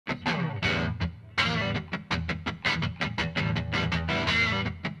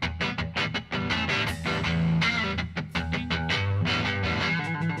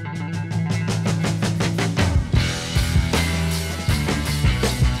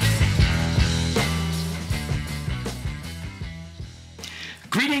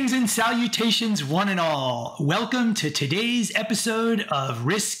Greetings and salutations, one and all. Welcome to today's episode of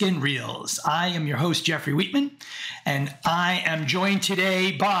Risk and Reels. I am your host, Jeffrey Wheatman, and I am joined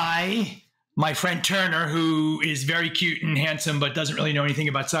today by my friend Turner, who is very cute and handsome, but doesn't really know anything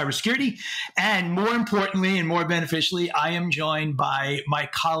about cybersecurity. And more importantly and more beneficially, I am joined by my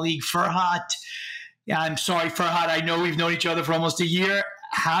colleague, Ferhat. Yeah, I'm sorry, Ferhat. I know we've known each other for almost a year.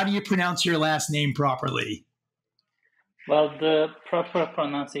 How do you pronounce your last name properly? Well, the proper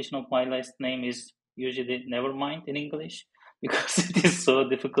pronunciation of my last name is usually never mind in English because it is so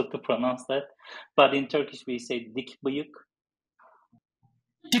difficult to pronounce that. But in Turkish, we say Dikbiyik.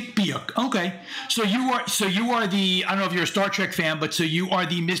 Dikbiyik. Okay. So you are the, I don't know if you're a Star Trek fan, but so you are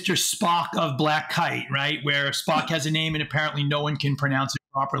the Mr. Spock of Black Kite, right? Where Spock has a name and apparently no one can pronounce it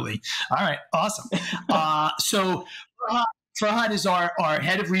properly. All right. Awesome. So Ferhat is our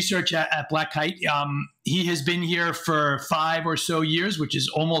head of research at Black Kite. He has been here for 5 or so years, which is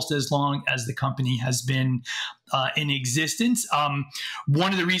almost as long as the company has been in existence.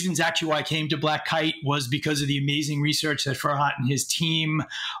 One of the reasons actually why I came to Black Kite was because of the amazing research that Ferhat and his team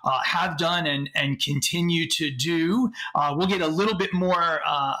have done and continue to do. We'll get a little bit more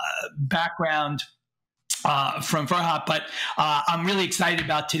background from Ferhat, but I'm really excited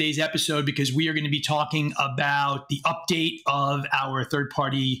about today's episode because we are going to be talking about the update of our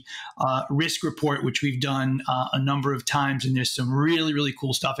third-party risk report, which we've done a number of times, and there's some really, really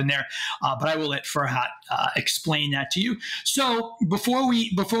cool stuff in there. But I will let Ferhat explain that to you. So before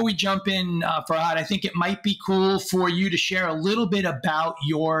we jump in, Ferhat, I think it might be cool for you to share a little bit about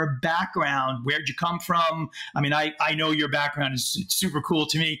your background. Where'd you come from? I mean, I know your background is super cool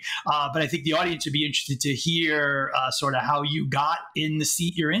to me, but I think the audience would be interested to hear sort of how you got in the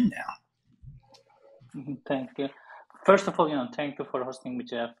seat you're in now. Thank you. First of all, thank you for hosting me,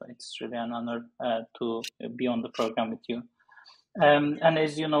 Jeff. It's really an honor to be on the program with you. And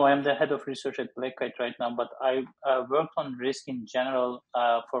as you know, I'm the head of research at Black Kite right now, but I worked on risk in general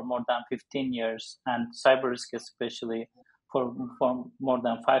for more than 15 years, and cyber risk especially for more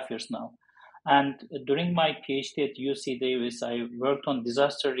than 5 years now. And during my PhD at UC Davis, I worked on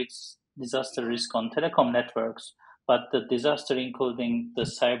disaster risk on telecom networks, but the disaster including the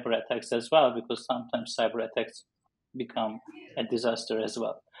cyber attacks as well, because sometimes cyber attacks become a disaster as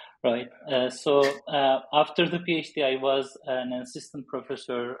well, right? So after the PhD, I was an assistant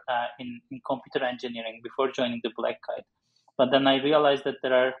professor in computer engineering before joining the Black Kite. But then I realized that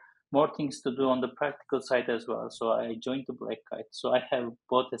there are more things to do on the practical side as well. So I joined the Black Kite. So I have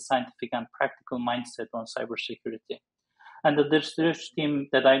both a scientific and practical mindset on cybersecurity. And the research team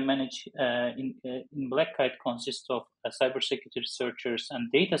that I manage in Black Kite consists of cybersecurity researchers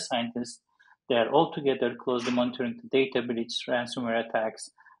and data scientists. They are all together closely monitoring the data breach, ransomware attacks,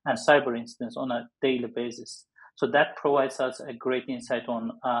 and cyber incidents on a daily basis. So that provides us a great insight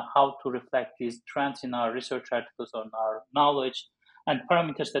on how to reflect these trends in our research articles, on our knowledge, and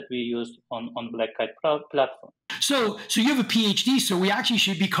parameters that we use on Black Kite platform. So you have a PhD, so we actually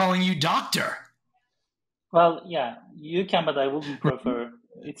should be calling you doctor. Well, yeah, you can, but I wouldn't prefer.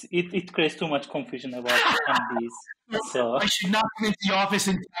 It creates too much confusion about MDs. So I should not come into the office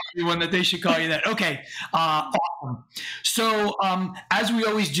and tell everyone that they should call you that. Okay, awesome. So as we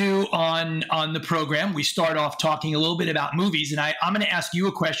always do on the program, we start off talking a little bit about movies, and I'm going to ask you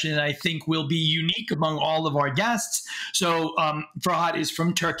a question that I think will be unique among all of our guests. So Ferhat is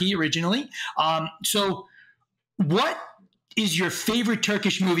from Turkey originally. So what is your favorite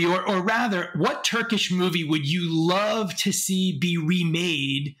Turkish movie, or rather, what Turkish movie would you love to see be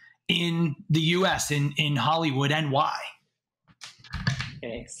remade in the U.S., in Hollywood, and why?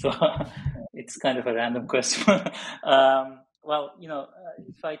 Okay, so it's kind of a random question. Well,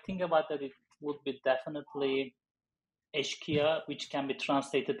 if I think about that, it would be definitely Eşkıya, which can be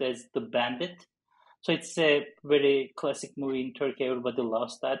translated as The Bandit. So it's a very classic movie in Turkey. Everybody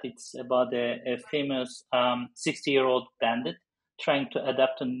loves that. It's about a famous 60-year-old bandit trying to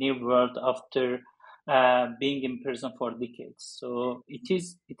adapt a new world after being in prison for decades. So it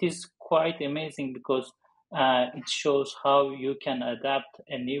is quite amazing because it shows how you can adapt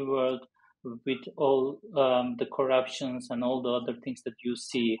a new world with all the corruptions and all the other things that you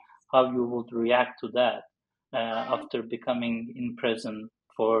see, how you would react to that after becoming in prison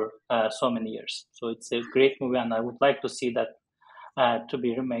for so many years. So it's a great movie, and I would like to see that to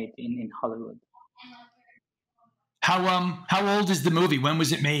be remade in Hollywood. How old is the movie? When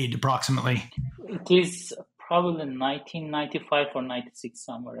was it made, approximately? It is probably 1995 or 96,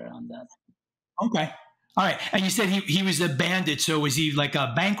 somewhere around that. Okay. All right. And you said he was a bandit. So was he like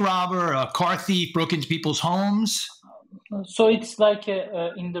a bank robber, a car thief, broke into people's homes? So it's like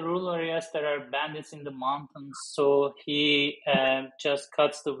in the rural areas there are bandits in the mountains. So he just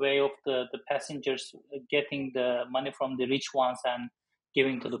cuts the way of the passengers getting the money from the rich ones and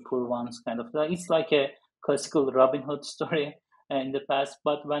giving to the poor ones, kind of. It's like a classical Robin Hood story in the past.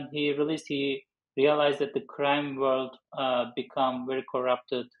 But when he released, he realized that the crime world become very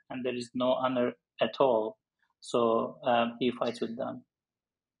corrupted and there is no honor at all. So he fights with them.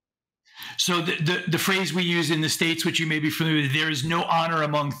 So the phrase we use in the States, which you may be familiar with, there is no honor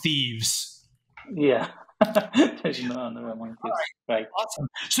among thieves. Yeah. There's no honor among thieves. Right. Awesome.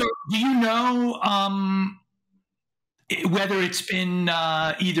 So do you know whether it's been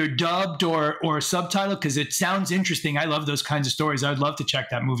either dubbed or subtitled? Because it sounds interesting. I love those kinds of stories. I'd love to check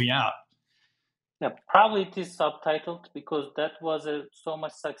that movie out. Yeah, probably it is subtitled because that was so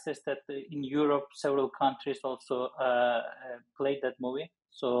much success that in Europe, several countries also played that movie.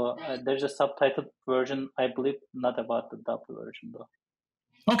 So there's a subtitled version, I believe, not about the dubbed version though.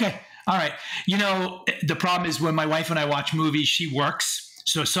 Okay. All right. You know, the problem is when my wife and I watch movies, she works.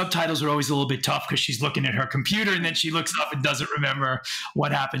 So subtitles are always a little bit tough because she's looking at her computer and then she looks up and doesn't remember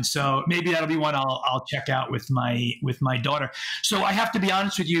what happened. So maybe that'll be one I'll check out with my daughter. So I have to be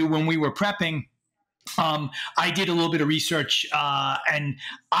honest with you, when we were prepping, I did a little bit of research, and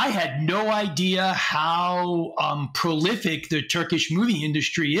I had no idea how prolific the Turkish movie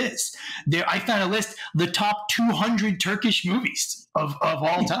industry is. There, I found a list, the top 200 Turkish movies of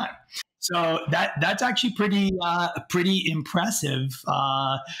all time. So that's actually pretty impressive.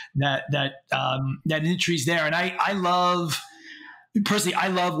 That industry's there, and I love. Personally, I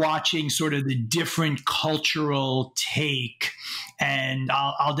love watching sort of the different cultural take, and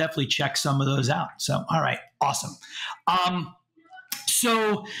I'll definitely check some of those out. So, all right, awesome.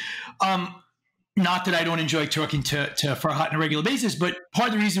 So, not that I don't enjoy talking to Ferhat on a regular basis, but part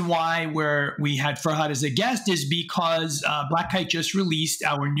of the reason why we had Ferhat as a guest is because Black Kite just released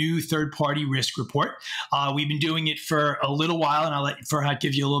our new third-party risk report. We've been doing it for a little while, and I'll let Ferhat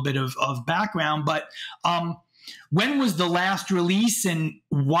give you a little bit of background, but when was the last release, and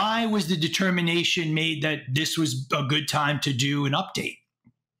why was the determination made that this was a good time to do an update?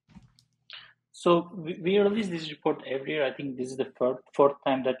 So we release this report every year. I think this is the fourth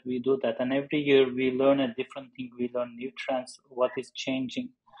time that we do that. And every year we learn a different thing. We learn new trends, what is changing.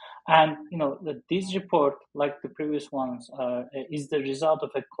 And, this report, like the previous ones, is the result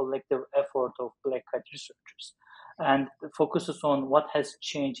of a collective effort of Black Kite researchers and focuses on what has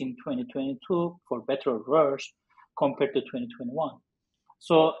changed in 2022, for better or worse, compared to 2021.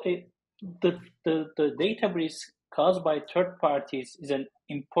 So the data breach caused by third parties is an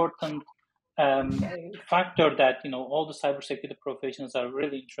important factor that all the cybersecurity professionals are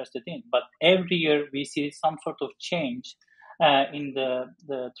really interested in. But every year we see some sort of change in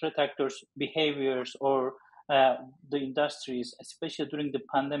the threat actors' behaviors or the industries. Especially during the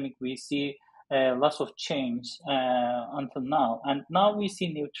pandemic, we see lots of change until now, and now we see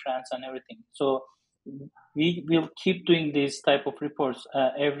new trends and everything. So we will keep doing these type of reports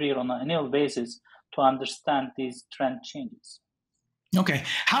every year on an annual basis to understand these trend changes. Okay.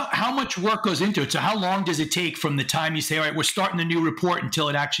 How much work goes into it? So how long does it take from the time you say, all right, we're starting the new report until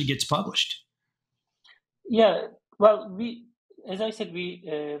it actually gets published? Yeah, well, as I said, we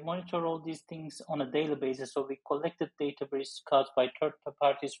monitor all these things on a daily basis. So we collected database caused by third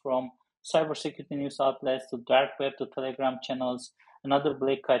parties, from cybersecurity news outlets to dark web to Telegram channels and other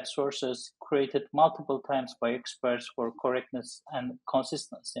Black Kite sources, created multiple times by experts for correctness and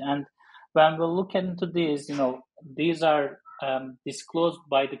consistency. And when we look into these, these are disclosed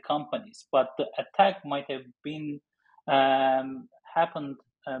by the companies, but the attack might have been happened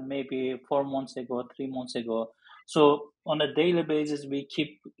maybe 4 months ago, 3 months ago. So on a daily basis, we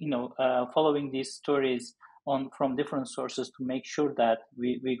keep following these stories from different sources to make sure that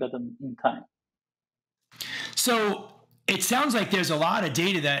we got them in time. So it sounds like there's a lot of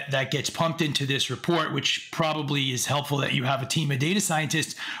data that gets pumped into this report, which probably is helpful that you have a team of data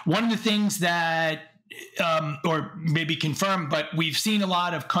scientists. One of the things that or maybe confirm, but we've seen a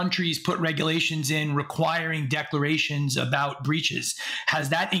lot of countries put regulations in requiring declarations about breaches. Has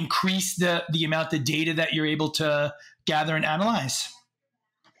that increased the amount of data that you're able to gather and analyze?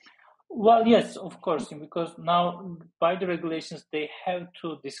 Well, yes, of course, because now by the regulations, they have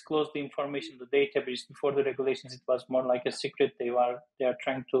to disclose the information, the database. Before the regulations, it was more like a secret. They are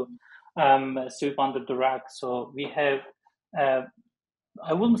trying to sweep under the rug. So we have,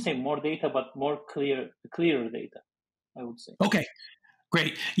 I wouldn't say more data, but more clearer data, I would say. Okay.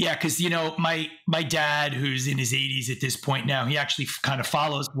 Great. Yeah, because my dad, who's in his 80s at this point now, he actually kind of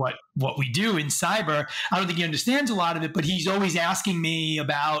follows what we do in cyber. I don't think he understands a lot of it, but he's always asking me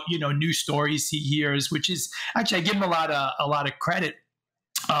about new stories he hears, which is actually, I give him a lot of credit.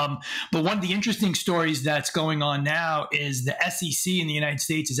 But one of the interesting stories that's going on now is the SEC in the United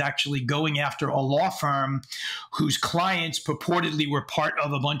States is actually going after a law firm whose clients purportedly were part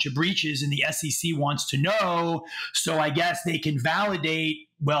of a bunch of breaches, and the SEC wants to know. So I guess they can validate,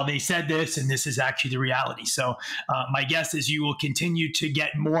 well, they said this, and this is actually the reality. So my guess is you will continue to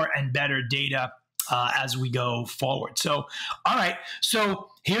get more and better data as we go forward. So, all right. So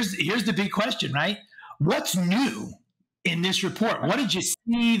here's the big question, right? What's new in this report? What did you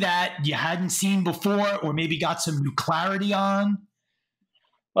see that you hadn't seen before, or maybe got some new clarity on?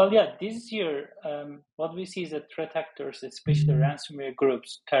 Well, yeah, this year, what we see is that threat actors, especially ransomware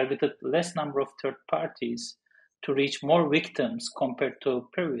groups, targeted less number of third parties to reach more victims compared to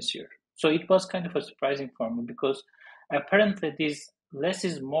previous year. So it was kind of a surprising for me, because apparently this less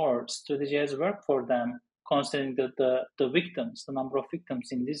is more strategy has worked for them, considering the victims, the number of victims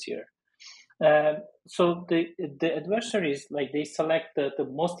in this year. So the adversaries, like, they select the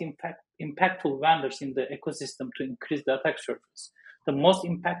most impactful vendors in the ecosystem to increase the attack surface. The most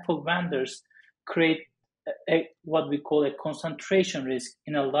impactful vendors create what we call a concentration risk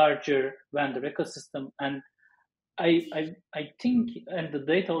in a larger vendor ecosystem. And I think, and the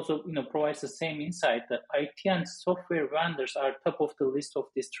data also provides the same insight, that IT and software vendors are top of the list of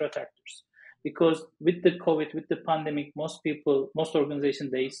these threat actors. Because with the COVID, with the pandemic, most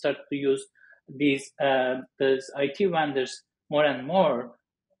organizations, they start to use these IT vendors more and more,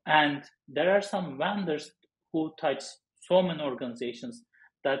 and there are some vendors who touch so many organizations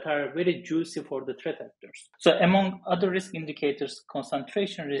that are very juicy for the threat actors. So among other risk indicators,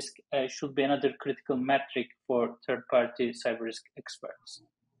 concentration risk should be another critical metric for third-party cyber risk experts.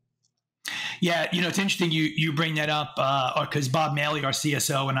 Yeah, it's interesting you bring that up because Bob Maley, our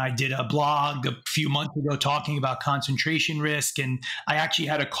CSO, and I did a blog a few months ago talking about concentration risk. And I actually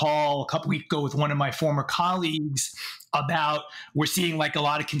had a call a couple weeks ago with one of my former colleagues about, we're seeing like a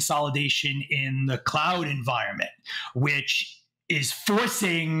lot of consolidation in the cloud environment, which is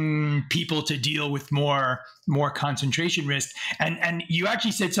forcing people to deal with more concentration risk. And you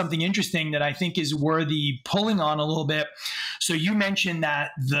actually said something interesting that I think is worthy pulling on a little bit. So you mentioned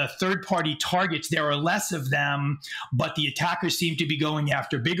that the third-party targets, there are less of them, but the attackers seem to be going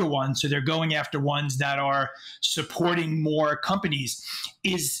after bigger ones. So they're going after ones that are supporting more companies.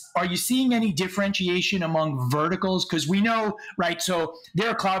 Are you seeing any differentiation among verticals? Because we know, right, so there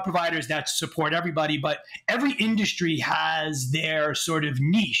are cloud providers that support everybody, but every industry has their sort of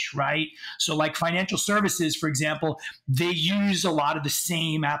niche, right? So like financial services, for example, they use a lot of the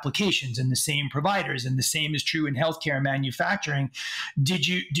same applications and the same providers, and the same is true in healthcare and manufacturing. Did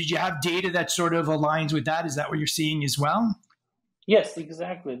you have data that sort of aligns with that? Is that what you're seeing as well? Yes,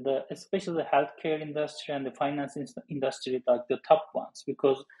 exactly. Especially the healthcare industry and the finance industry, like the top ones,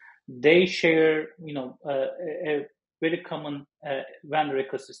 because they share, a very common vendor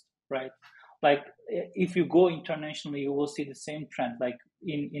ecosystem, right? Like, if you go internationally, you will see the same trend. Like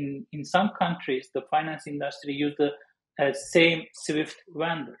in some countries, the finance industry use the same Swift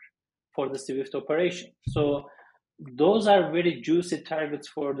vendor for the Swift operation. So those are very juicy targets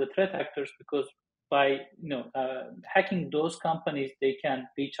for the threat actors, because by hacking those companies, they can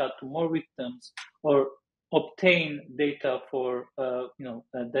reach out to more victims or obtain data for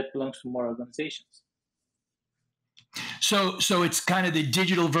that belongs to more organizations. So it's kind of the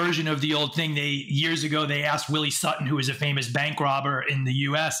digital version of the old thing. Years ago they asked Willie Sutton, who was a famous bank robber in the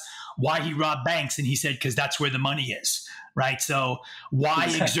U.S., why he robbed banks, and he said, because that's where the money is, right? So why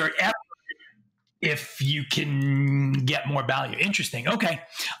exert effort if you can get more value? Interesting. Okay.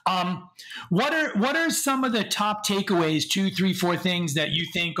 What are some of the top takeaways, 2, 3, 4 things that you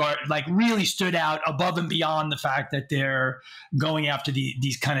think are like really stood out above and beyond the fact that they're going after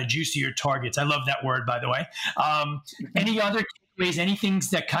these kind of juicier targets? I love that word, by the way. Any other takeaways, any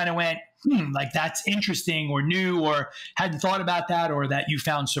things that kind of went, like that's interesting or new or hadn't thought about that, or that you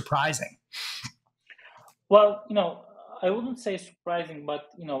found surprising? Well, I wouldn't say surprising, but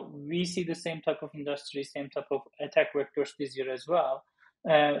we see the same type of industry, same type of attack vectors this year as well.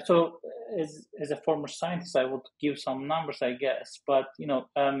 So as a former scientist, I would give some numbers, I guess. But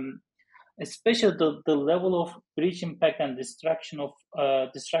especially the level of breach impact and destruction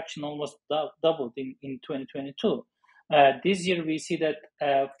almost doubled in 2022. This year we see that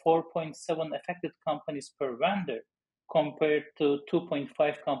 4.7 affected companies per vendor compared to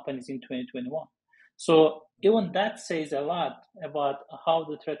 2.5 companies in 2021. So even that says a lot about how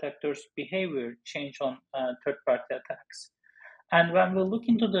the threat actors' behavior change on third-party attacks. And when we look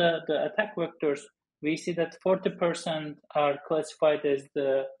into the attack vectors, we see that 40% are classified as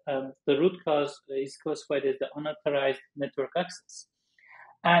the root cause is classified as the unauthorized network access.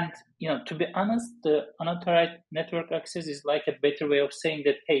 And to be honest, the unauthorized network access is like a better way of saying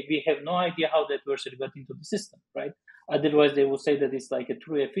that, hey, we have no idea how the adversary got into the system, right? Otherwise, they will say that it's like a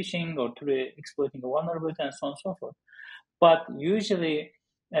through a phishing or through exploiting a vulnerability and so on and so forth. But usually,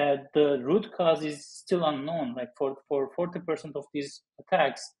 the root cause is still unknown. Like for 40% of these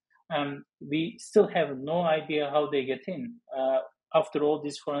attacks, we still have no idea how they get in after all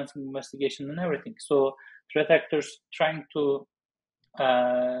this forensic investigation and everything. So threat actors trying to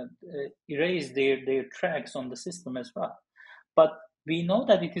erase their tracks on the system as well. But we know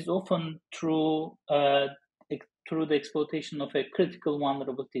that it is often through the exploitation of a critical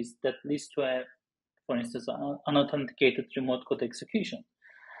vulnerabilities that leads to for instance, unauthenticated remote code execution.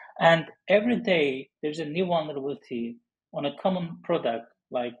 And every day there's a new vulnerability on a common product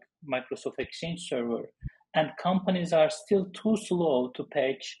like Microsoft Exchange Server, and companies are still too slow to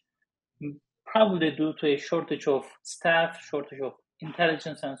patch, probably due to a shortage of staff, shortage of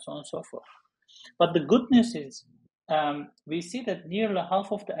intelligence, and so on and so forth. But the good news is we see that nearly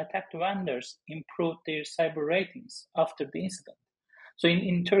half of the attacked vendors improved their cyber ratings after the incident. So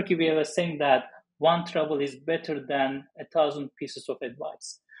in Turkey, we have a saying that one trouble is better than 1,000 pieces of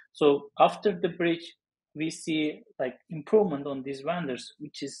advice. So after the breach, we see like improvement on these vendors,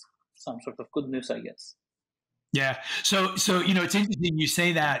 which is some sort of good news, I guess. Yeah. So it's interesting you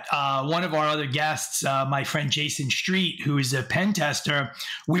say that. One of our other guests, my friend Jason Street, who is a pen tester,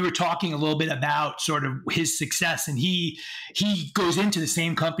 we were talking a little bit about sort of his success, and he goes into the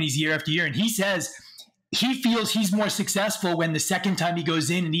same companies year after year, and he says he feels he's more successful when the second time he goes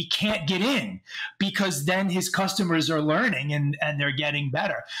in and he can't get in, because then his customers are learning and they're getting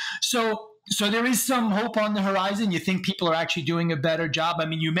better. So there is some hope on the horizon. You think people are actually doing a better job? I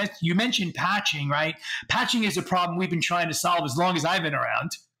mean, you mentioned patching, right? Patching is a problem we've been trying to solve as long as I've been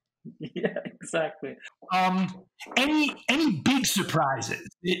around. Yeah, exactly. Any big surprises?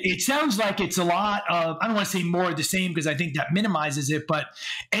 It sounds like it's a lot of, I don't want to say more of the same because I think that minimizes it, but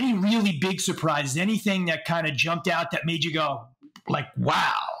any really big surprises, anything that kind of jumped out that made you go like,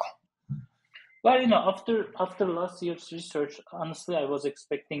 wow? Well, after last year's research, honestly, I was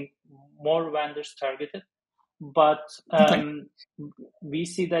expecting more vendors targeted, but we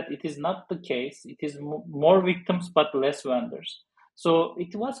see that it is not the case. It is more victims, but less vendors. So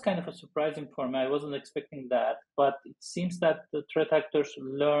it was kind of a surprising for me. I wasn't expecting that, but it seems that the threat actors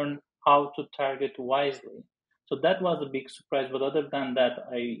learn how to target wisely. So that was a big surprise. But other than that,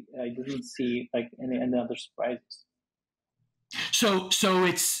 I didn't see like any other surprises. So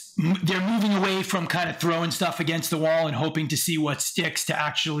they're moving away from kind of throwing stuff against the wall and hoping to see what sticks to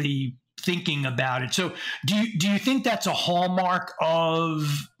actually thinking about it. So do you think that's a hallmark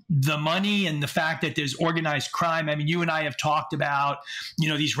of the money and the fact that there's organized crime? I mean, you and I have talked about,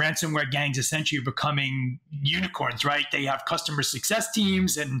 these ransomware gangs essentially are becoming unicorns, right? They have customer success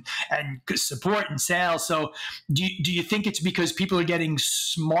teams and support and sales. So do you think it's because people are getting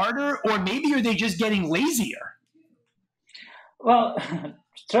smarter, or maybe are they just getting lazier? Well,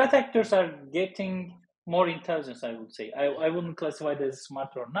 threat actors are getting more intelligence, I would say. I wouldn't classify it as smart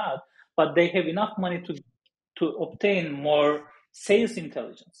or not, but they have enough money to obtain more sales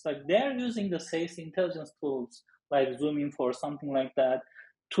intelligence. Like they're using the sales intelligence tools like ZoomInfo or something like that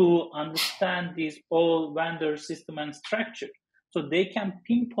to understand these all vendor system and structure. So they can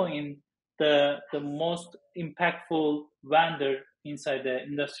pinpoint the most impactful vendor inside the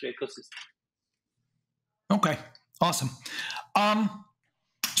industry ecosystem. Okay, awesome.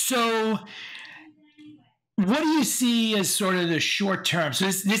 So what do you see as sort of the short term? So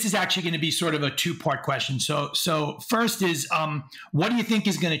this is actually going to be sort of a two-part question. So first is, what do you think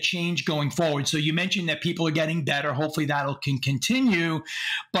is going to change going forward? So you mentioned that people are getting better. Hopefully that'll can continue.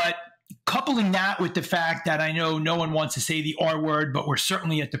 But coupling that with the fact that I know no one wants to say the R word, but we're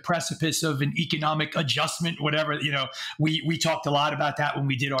certainly at the precipice of an economic adjustment, whatever, we talked a lot about that when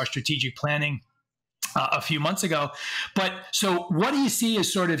we did our strategic planning a few months ago. But so what do you see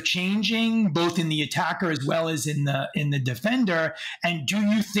as sort of changing both in the attacker as well as in the defender? And do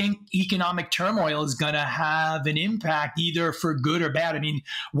you think economic turmoil is going to have an impact either for good or bad? I mean,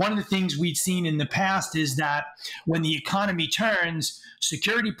 one of the things we've seen in the past is that when the economy turns,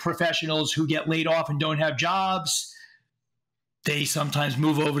 security professionals who get laid off and don't have jobs, they sometimes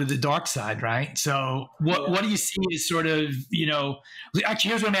move over to the dark side, right? So what do you see as sort of, actually,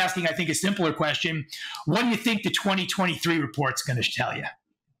 here's what I'm asking, I think a simpler question. What do you think the 2023 report's going to tell you?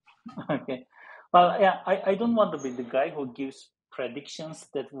 Okay. Well, yeah, I don't want to be the guy who gives predictions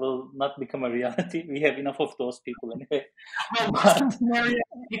that will not become a reality. We have enough of those people anyway. Well, But scenario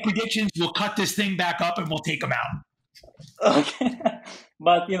predictions, we'll cut this thing back up and we'll take them out. okay,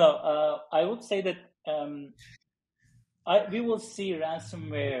 but I would say that we will see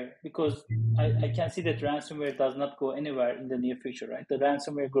ransomware, because I can see that ransomware does not go anywhere in the near future, right? The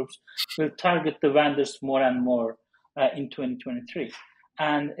ransomware groups will target the vendors more and more in 2023,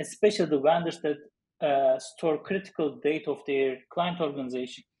 and especially the vendors that store critical data of their client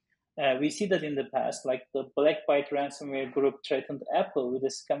organization. We see that in the past, like the Black Kite ransomware group threatened Apple with a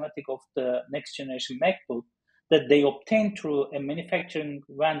schematic of the next generation MacBook that they obtained through a manufacturing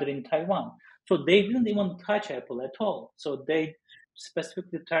vendor in Taiwan. So they didn't even touch Apple at all. So they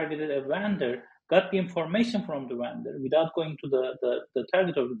specifically targeted a vendor, got the information from the vendor without going to the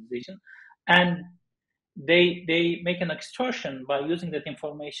target organization, and they make an extortion by using that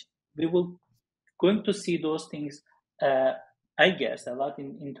information. We will going to see those things, I guess, a lot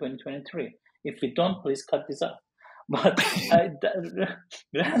in 2023. If we don't, please cut this up. But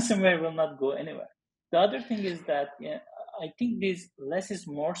ransomware will not go anywhere. The other thing is that I think this less is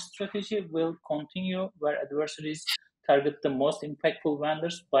more strategy will continue, where adversaries target the most impactful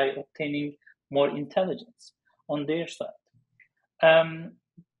vendors by obtaining more intelligence on their side.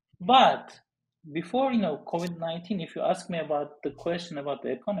 But before COVID-19, if you ask me about the question about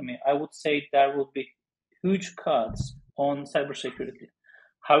the economy, I would say there will be huge cuts on cybersecurity.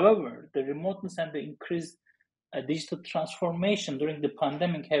 However, the remoteness and the increased digital transformation during the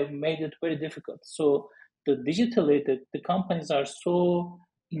pandemic have made it very difficult. So digitally, the companies are so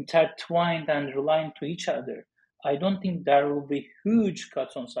intertwined and reliant to each other. I don't think there will be huge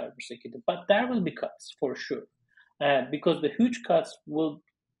cuts on cybersecurity, but there will be cuts for sure, because the huge cuts will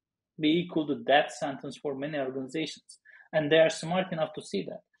be equal to death sentence for many organizations, and they are smart enough to see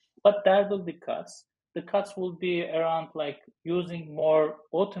that. But there will be cuts. The cuts will be around like using more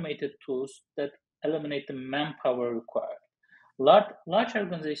automated tools that eliminate the manpower required. Large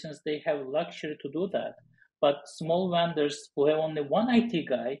organizations, they have luxury to do that, but small vendors who have only one IT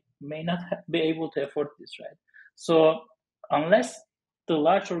guy may not be able to afford this, right? So unless the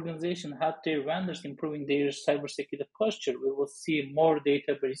large organization have their vendors improving their cybersecurity posture, we will see more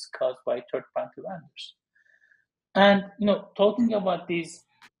data breaches caused by third-party vendors. And talking about these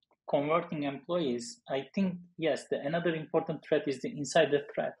converting employees, I think yes, another important threat is the insider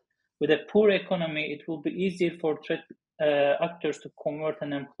threat. With a poor economy, it will be easier for threat actors to convert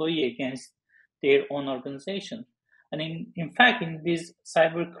an employee against their own organization. And in fact, in this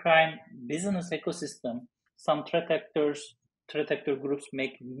cybercrime business ecosystem, some threat actor groups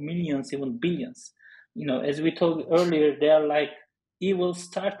make millions, even billions. As we talked earlier, they are like evil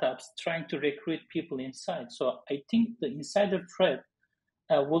startups trying to recruit people inside. So I think the insider threat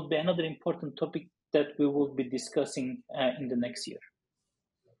will be another important topic that we will be discussing in the next year.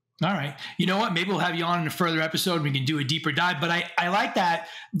 All right. You know what? Maybe we'll have you on in a further episode. We can do a deeper dive. But I like that.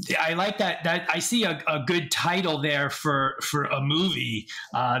 I like that I see a good title there for a movie,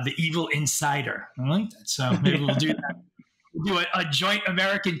 The Evil Insider. I like that. So maybe we'll do that. We'll do a joint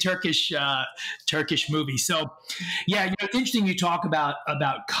American Turkish movie. So yeah, it's interesting you talk about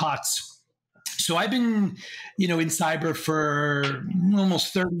cuts. So I've been, in cyber for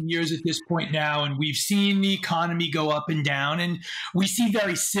almost 30 years at this point now, and we've seen the economy go up and down, and we see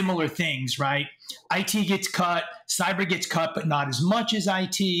very similar things, right? IT gets cut, cyber gets cut, but not as much as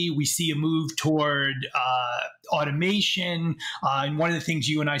IT. We see a move toward automation. And one of the things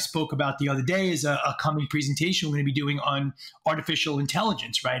you and I spoke about the other day is a coming presentation we're going to be doing on artificial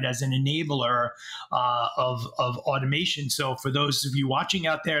intelligence, right, as an enabler of automation. So for those of you watching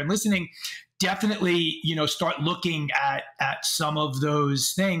out there and listening, definitely, start looking at some of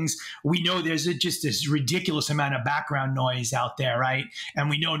those things. We know there's just this ridiculous amount of background noise out there, right? And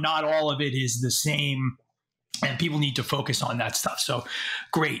we know not all of it is the same, and people need to focus on that stuff. So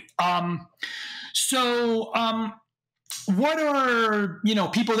great. What are,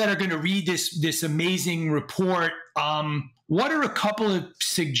 people that are going to read this amazing report, what are a couple of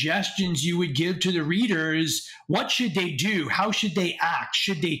suggestions you would give to the readers? What should they do? How should they act?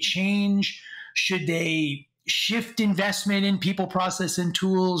 Should they change? Should they shift investment in people, process, and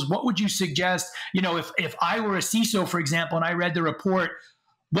tools? What would you suggest? If I were a CISO, for example, and I read the report,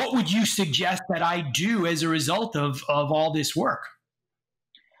 what would you suggest that I do as a result of all this work?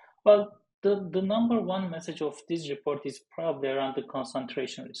 Well, the number one message of this report is probably around the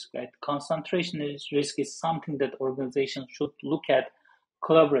concentration risk, right? Concentration risk is something that organizations should look at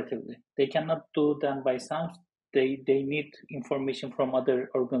collaboratively. They cannot do them by themselves. They need information from other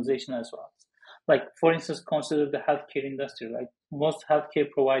organizations as well. Like, for instance, consider the healthcare industry, right? Most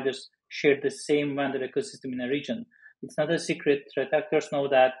healthcare providers share the same vendor ecosystem in a region. It's not a secret. Threat actors know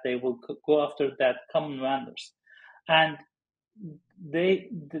that. They will go after that common vendors. And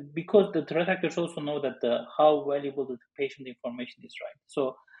because the threat actors also know that how valuable the patient information is, right?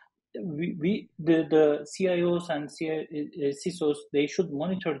 So the CIOs and CISOs, they should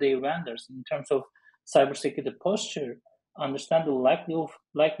monitor their vendors in terms of cybersecurity posture, understand the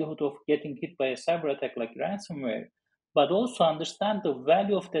likelihood of getting hit by a cyber attack like ransomware, but also understand the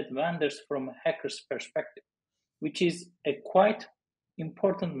value of that vendors from a hacker's perspective, which is a quite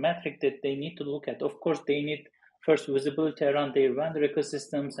important metric that they need to look at. Of course, they need first visibility around their vendor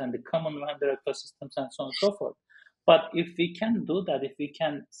ecosystems and the common vendor ecosystems and so on and so forth. But if we can do that, if we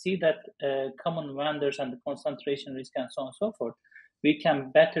can see that common vendors and the concentration risk and so on and so forth, we can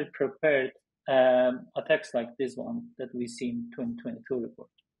better prepare attacks like this one that we see in 2022 report.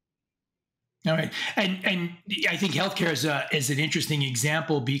 All right. And I think healthcare is an interesting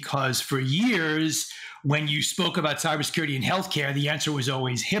example, because for years, when you spoke about cybersecurity in healthcare, the answer was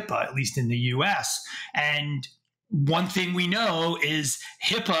always HIPAA, at least in the US. And one thing we know is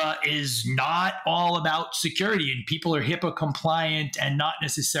HIPAA is not all about security, and people are HIPAA compliant and not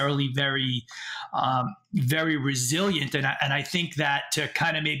necessarily very resilient. And I think that, to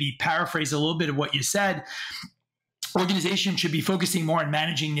kind of maybe paraphrase a little bit of what you said, organizations should be focusing more on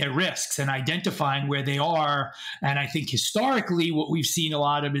managing their risks and identifying where they are. And I think historically what we've seen a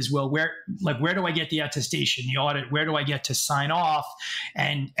lot of is, well, where do I get the attestation, the audit? Where do I get to sign off?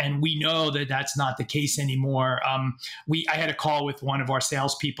 And we know that that's not the case anymore. I had a call with one of our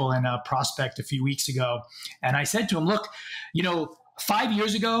salespeople and a prospect a few weeks ago, and I said to him, look, 5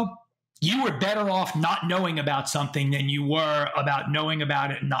 years ago, you were better off not knowing about something than you were about knowing about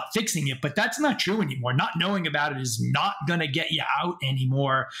it and not fixing it. But that's not true anymore. Not knowing about it is not going to get you out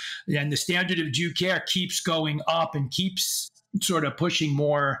anymore. And the standard of due care keeps going up and keeps sort of pushing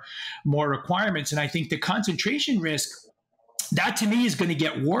more requirements. And I think the concentration risk, that to me is going to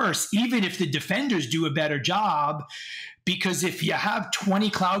get worse, even if the defenders do a better job. Because if you have 20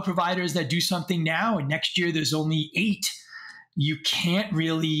 cloud providers that do something now, and next year there's only 8, you can't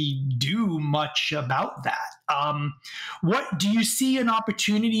really do much about that. What do you see an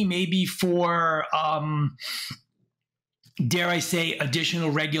opportunity maybe for, dare I say,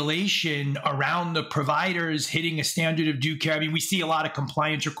 additional regulation around the providers hitting a standard of due care? I mean, we see a lot of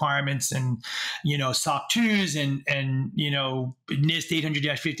compliance requirements and, SOC 2s and NIST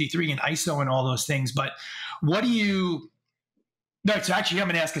 800-53 and ISO and all those things. But so actually, I'm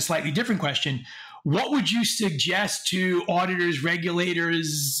going to ask a slightly different question. What would you suggest to auditors,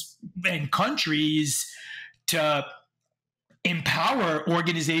 regulators, and countries to empower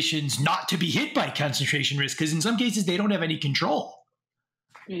organizations not to be hit by concentration risk? Because in some cases, they don't have any control.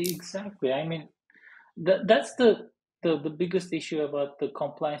 Exactly. I mean, that's the biggest issue about the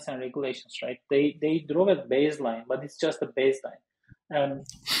compliance and regulations, right? They draw a baseline, but it's just a baseline.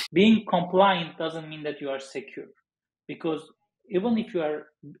 Being compliant doesn't mean that you are secure, because even if you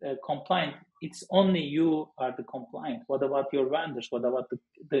are compliant, it's only you are the compliant. What about your vendors? What about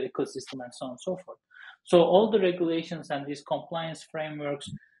the ecosystem and so on and so forth? So all the regulations and these compliance frameworks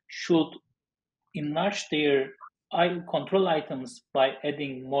should enlarge their control items by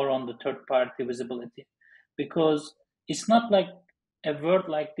adding more on the third-party visibility. Because it's not like a word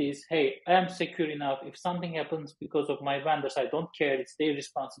like this, hey, I am secure enough. If something happens because of my vendors, I don't care. It's their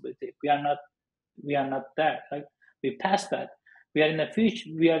responsibility. We are not there. Right? We passed that. We are in a future.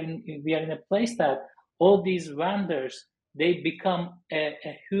 We are in a place that all these vendors, they become a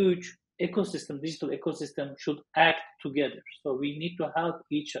huge ecosystem. Digital ecosystem should act together. So we need to help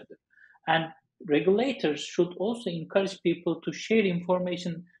each other, and regulators should also encourage people to share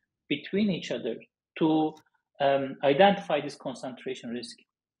information between each other to identify this concentration risk.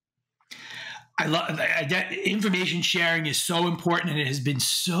 I love that. Information sharing is so important, and it has been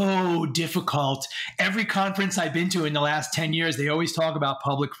so difficult. Every conference I've been to in the last 10 years, they always talk about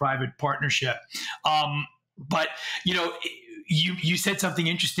public-private partnership. But, you said something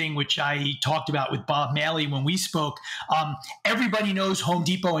interesting, which I talked about with Bob Maley when we spoke. Everybody knows Home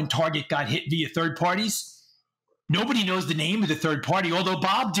Depot and Target got hit via third parties. Nobody knows the name of the third party, although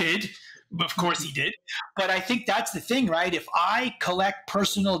Bob did. Of course he did. But I think that's the thing, right? If I collect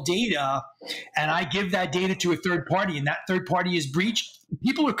personal data and I give that data to a third party and that third party is breached,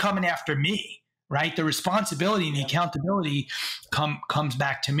 people are coming after me, right? The responsibility and the accountability comes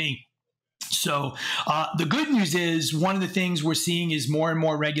back to me. So the good news is one of the things we're seeing is more and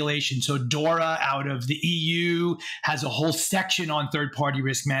more regulation. So DORA out of the EU has a whole section on third-party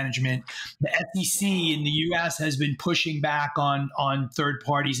risk management. The SEC in the US has been pushing back on third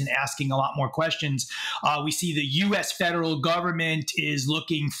parties and asking a lot more questions. We see the US federal government is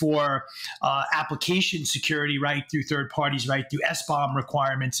looking for application security right through third parties, right through SBOM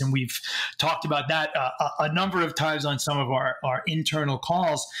requirements. And we've talked about that a number of times on some of our internal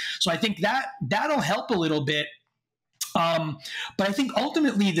calls. So I think that'll help a little bit. But I think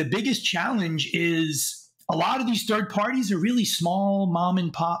ultimately the biggest challenge is a lot of these third parties are really small mom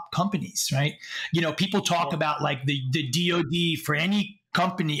and pop companies, right? People talk about like the DoD for any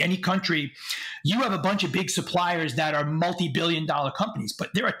company, any country. You have a bunch of big suppliers that are multi-billion-dollar companies, but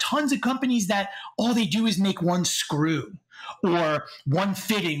there are tons of companies that all they do is make one screw or one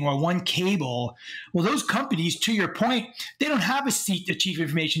fitting or one cable. Well, those companies, to your point, they don't have a seat, the chief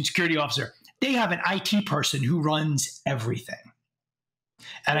information security officer. They have an IT person who runs everything.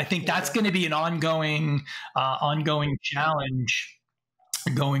 And I think that's going to be an ongoing challenge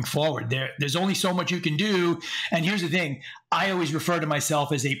going forward. There's only so much you can do. And here's the thing. I always refer to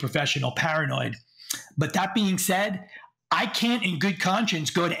myself as a professional paranoid. But that being said, I can't in good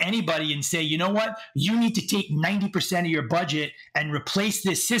conscience go to anybody and say, you know what, you need to take 90% of your budget and replace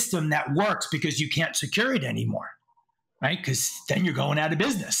this system that works because you can't secure it anymore, right? Because then you're going out of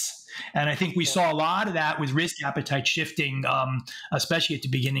business. And I think we saw a lot of that with risk appetite shifting, especially at the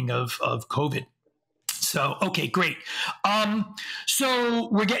beginning of COVID. So, okay, great. So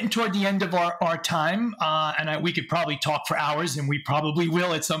we're getting toward the end of our time, and we could probably talk for hours, and we probably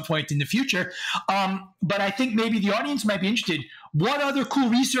will at some point in the future. But I think maybe the audience might be interested. What other cool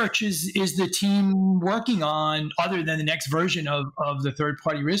research is the team working on other than the next version of the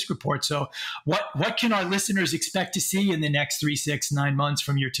third-party risk report? So what can our listeners expect to see in the next 3, 6, 9 months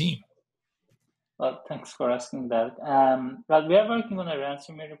from your team? Well, thanks for asking that. Well, we are working on a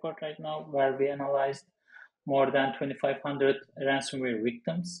ransomware report right now where we analyzed more than 2,500 ransomware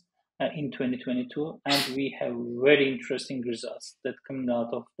victims in 2022, and we have very interesting results that come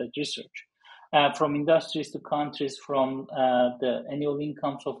out of that research. From industries to countries, from the annual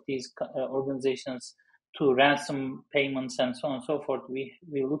incomes of these organizations to ransom payments and so on and so forth, we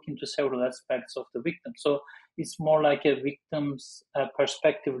look into several aspects of the victim. So it's more like a victim's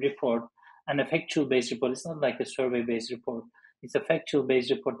perspective report and a factual-based report. It's not like a survey-based report. It's a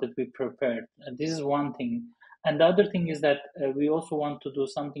factual-based report that we prepared. And this is one thing. And the other thing is that we also want to do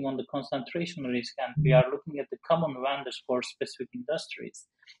something on the concentration risk, and we are looking at the common vendors for specific industries.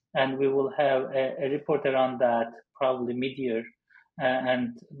 And we will have a report around that probably mid-year.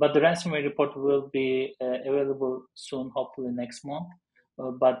 But the ransomware report will be available soon, hopefully next month.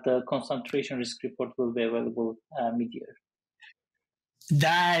 But the concentration risk report will be available mid-year.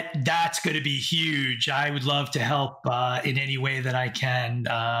 That's going to be huge. I would love to help in any way that I can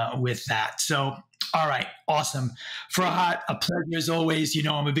with that. So, all right, awesome. Ferhat, a pleasure as always.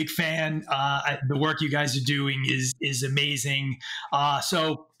 I'm a big fan. The work you guys are doing is amazing.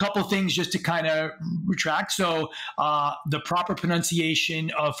 So a couple things just to kind of retract. So the proper pronunciation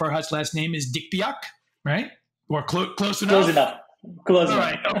of Ferhat's last name is Dikbiyik, right? Or close enough? Close enough. Close All enough.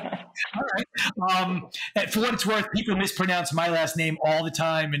 right. Okay. All right. For what it's worth, people mispronounce my last name all the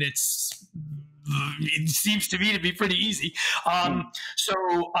time, and it seems to me to be pretty easy. So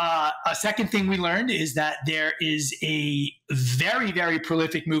a second thing we learned is that there is a very, very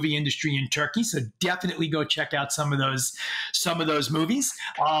prolific movie industry in Turkey. So definitely go check out some of those movies.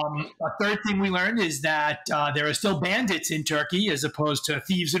 A third thing we learned is that there are still bandits in Turkey as opposed to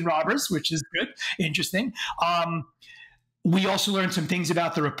thieves and robbers, which is good, interesting. We also learned some things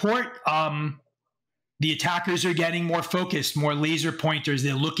about the report. The attackers are getting more focused, more laser pointers.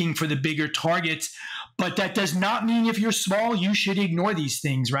 They're looking for the bigger targets. But that does not mean if you're small, you should ignore these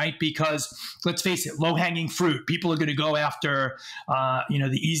things, right? Because let's face it, low-hanging fruit. People are going to go after,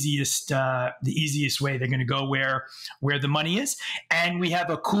 the easiest way. They're going to go where the money is. And we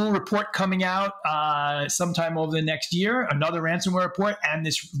have a cool report coming out sometime over the next year, another ransomware report, and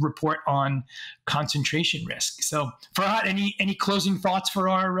this report on concentration risk. So, Ferhat, any closing thoughts for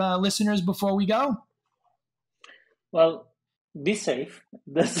our listeners before we go? Well, be safe.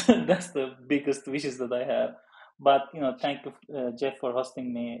 That's the biggest wishes that I have. But thank you, Jeff, for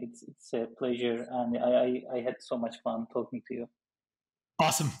hosting me. It's a pleasure, and I had so much fun talking to you.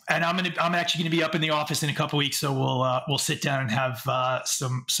 Awesome. And I'm actually going to be up in the office in a couple of weeks, so we'll sit down and have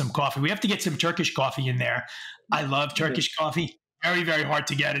some coffee. We have to get some Turkish coffee in there. I love Turkish coffee. Very, very hard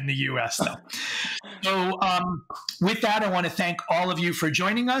to get in the U.S. though. So with that, I want to thank all of you for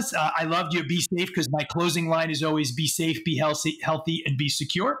joining us. I loved your be safe, because my closing line is always be safe, be healthy, and be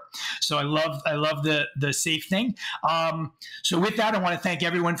secure. So I love the safe thing. So with that, I want to thank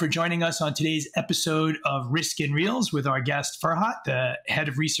everyone for joining us on today's episode of Risk and Reels with our guest Ferhat, the head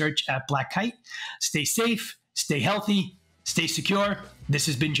of research at Black Kite. Stay safe, stay healthy, stay secure. This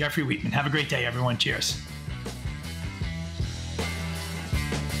has been Jeffrey Wheatman. Have a great day, everyone. Cheers.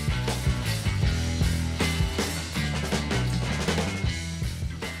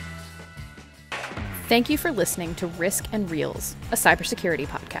 Thank you for listening to Risk and Reels, a cybersecurity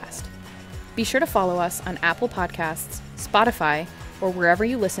podcast. Be sure to follow us on Apple Podcasts, Spotify, or wherever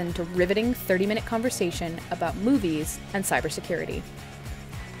you listen to riveting 30-minute conversation about movies and cybersecurity.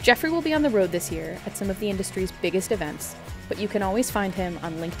 Jeffrey will be on the road this year at some of the industry's biggest events, but you can always find him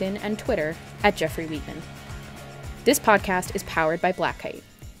on LinkedIn and Twitter at Jeffrey Wheatman. This podcast is powered by Black Kite,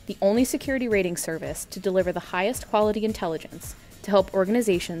 the only security rating service to deliver the highest quality intelligence to help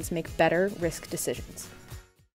organizations make better risk decisions.